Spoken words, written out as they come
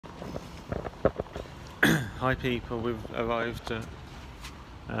Hi people, we've arrived at,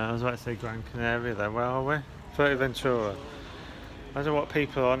 I was about to say Gran Canaria there, where are we? Fuerteventura. I don't know what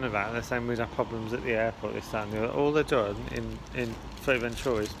people are on about, they're saying we'd have problems at the airport this time. All they've done in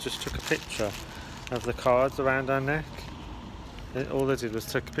Fuerteventura is just took a picture of the cards around our neck. All they did was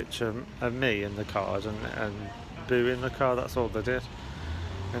took a picture of me in the card and Boo in the card, that's all they did.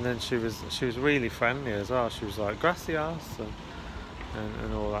 And then she was really friendly as well, she was like, gracias,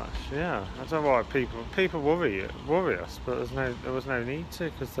 and all that. Yeah, I don't know why people worry us, but there was no need to,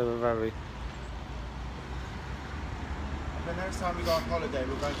 because they were very. The next time we go on holiday,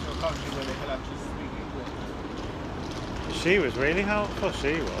 we're going to a country where they can actually speak English. She was really helpful.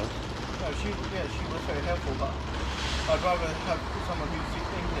 She was. No, she was very helpful, but I'd rather have someone who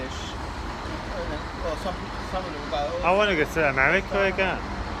speaks English. Or some of them go. I want to go to America again.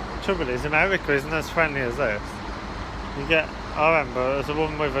 The trouble is, America isn't as friendly as this. I remember there was a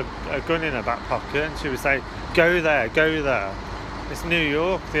woman with a gun in her back pocket, and she would say, "Go there, go there." It's New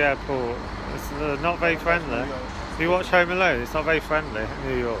York, the airport. It's not very friendly. If you watch Home Alone, it's not very friendly in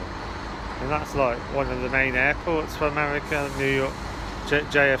New York, and that's like one of the main airports for America. New York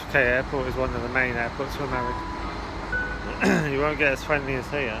JFK Airport is one of the main airports for America. You won't get as friendly as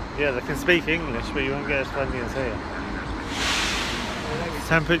here. Yeah, they can speak English, but you won't get as friendly as here. The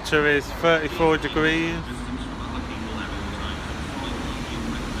temperature is 34 degrees.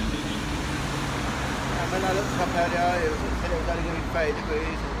 When I looked up earlier, it said it was only going to be 30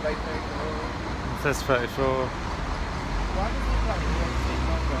 degrees. It says 34. Why does it come in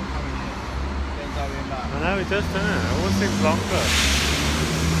longer coming in than going back? I know it does, doesn't it? It always seems longer.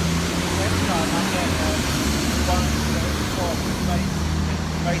 Next time I get one for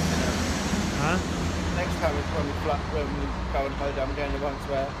space in it. Huh? Next time it's when we go on holiday, I'm going to the ones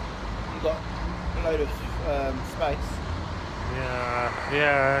where you've got a load of space.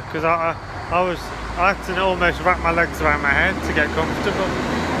 Yeah, because I had to almost wrap my legs around my head to get comfortable.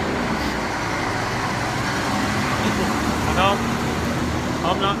 And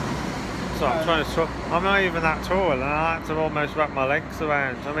I'm not even that tall, and I had to almost wrap my legs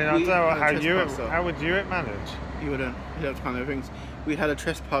around. I mean, I don't know how would you manage? You wouldn't. You have kind of things. We had a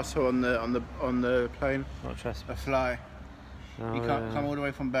trespasser on the plane. Not trespass. A fly. Oh, you can't come all the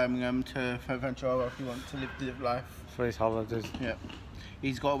way from Birmingham to Fuerteventura if you want to live life. For his holidays. Yeah.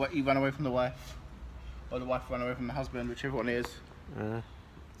 He ran away from the wife. Or the wife ran away from the husband, whichever one it is.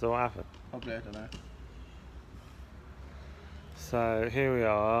 So what happened? Probably, I don't know. So here we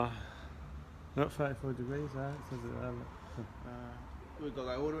are. Not 34 degrees, right? It says it We've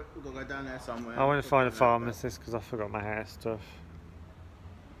got to go down there somewhere. I want to find a pharmacist because I forgot my hair stuff.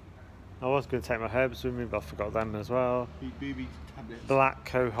 I was going to take my herbs with me, but I forgot them as well. BB tablets. Black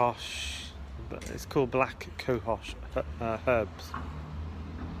cohosh. It's called black cohosh herbs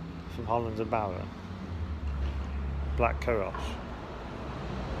from Holland and Barrett. Black cohosh.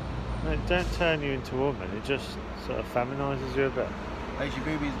 No, it don't turn you into a woman. It just sort of feminises you a bit. Makes your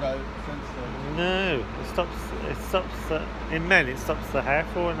boobies go sensitive. No, it stops in men it stops the hair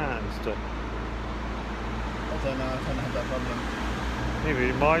falling out and stuff. I don't have that problem. Maybe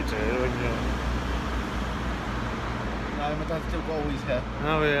you might do when you're. No, my dad's still got all his hair.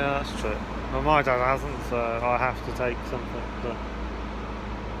 Oh yeah, that's true. Well, my dad hasn't, so I have to take something. But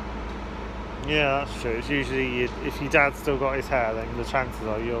yeah, that's true. It's usually if your dad's still got his hair, then the chances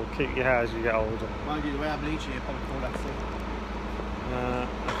are you'll keep your hair as you get older. Mind you, the way I bleach it, probably fall that sick.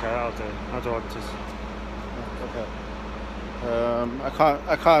 Okay, I'll do. How do I want to? Okay.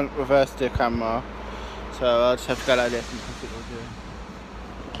 I can't reverse the camera, so I'll just have to go like this and see what we're doing.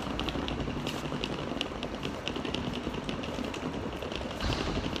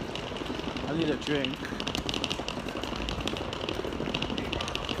 I need a drink.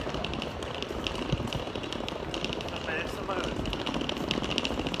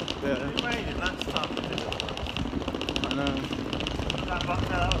 Yeah. You made it last time, didn't you? I know. That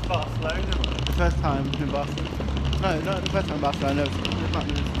was Barcelona, wasn't it? The first time in Barcelona. No, not the first time in Barcelona. It's not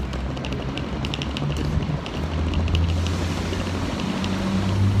this.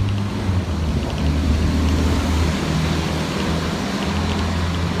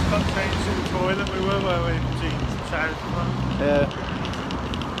 Got changed in the toilet, we were wearing jeans and trousers. Yeah.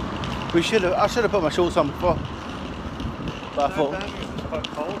 I should have put my shorts on before. But I thought. It was quite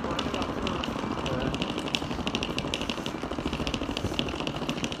cold, wasn't it?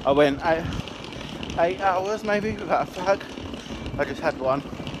 I went 8 hours maybe without a fag. I just had one.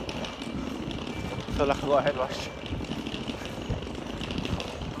 Feel like I got a head rush.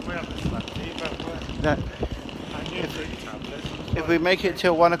 We haven't slept either, have we? No. And you took tablets. If we make it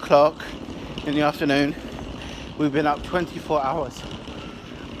till 1 o'clock in the afternoon, we've been up 24 hours.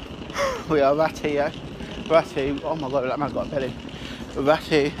 We are right here. Ratty, oh my god, that man got a belly.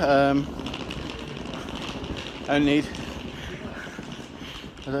 Ratty, I need.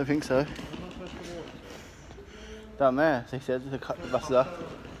 I don't think so. Down there, they said to cut the buses off.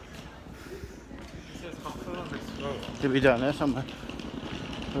 Did we down there somewhere?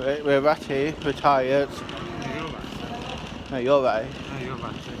 We're Ratty, we're tired. No, you're Ratty. No, you're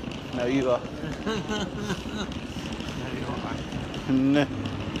Ratty. No, you are. No, you're Ratty. No,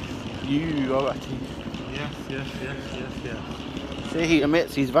 you are Ratty. Yes. See, he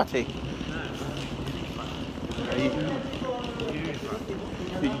admits he's Ratty. No,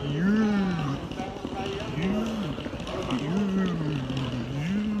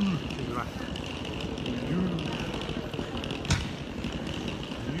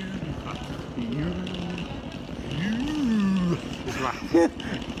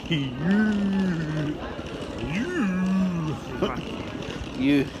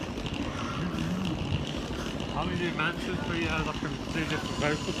 You. How many mantras for you? I can do different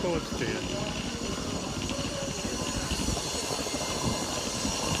vocal cords to you.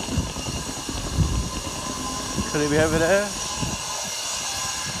 Could he be over there?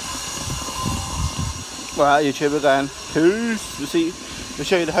 Alright, YouTube again. Peace. We'll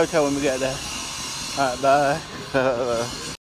show you the hotel when we get there. Alright, bye.